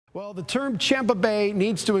Well, the term Champa Bay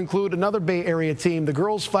needs to include another Bay Area team. The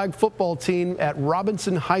girls flag football team at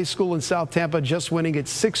Robinson High School in South Tampa just winning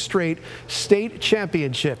its 6th straight state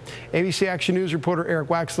championship. ABC Action News reporter Eric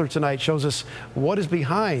Waxler tonight shows us what is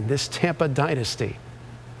behind this Tampa dynasty.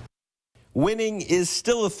 Winning is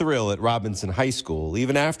still a thrill at Robinson High School,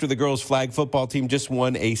 even after the girls flag football team just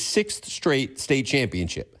won a 6th straight state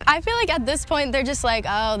championship. I feel like at this point they're just like,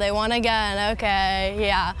 oh, they won again, okay,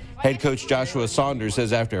 yeah. Head coach Joshua Saunders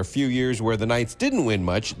says after a few years where the Knights didn't win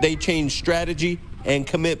much, they changed strategy and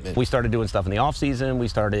commitment. We started doing stuff in the offseason. We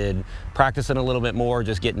started practicing a little bit more,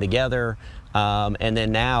 just getting together. And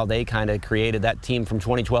then now they kind of created that team from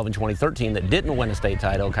 2012 and 2013 that didn't win a state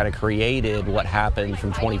title, kind of created what happened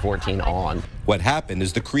from 2014 on. What happened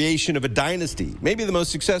is the creation of a dynasty, maybe the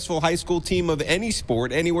most successful high school team of any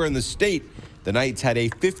sport anywhere in the state. The Knights had a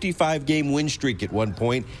 55-game win streak at one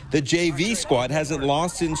point. The JV squad hasn't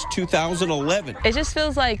lost since 2011. It just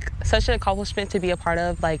feels like such an accomplishment to be a part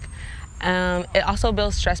of. It also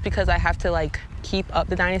builds stress because I have to keep up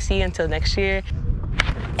the dynasty until next year.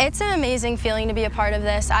 It's an amazing feeling to be a part of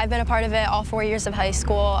this. I've been a part of it all 4 years of high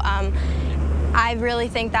school. I really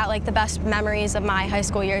think that the best memories of my high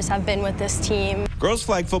school years have been with this team. Girls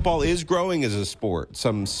flag football is growing as a sport.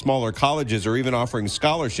 Some smaller colleges are even offering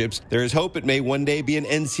scholarships. There is hope it may one day be an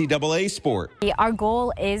NCAA sport. Our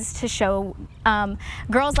goal is to show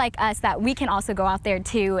girls like us that we can also go out there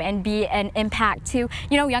too and be an impact to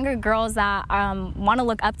younger girls that want to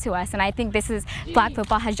look up to us. And I think flag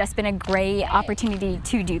football has just been a great opportunity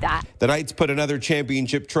to do that. The Knights put another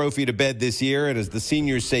championship trophy to bed this year, and as the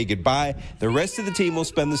seniors say goodbye, the rest of the team will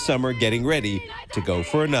spend the summer getting ready to go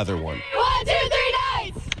for another one. 1, 2, 3,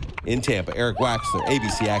 Knights! In Tampa, Eric Waxler,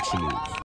 ABC Action News.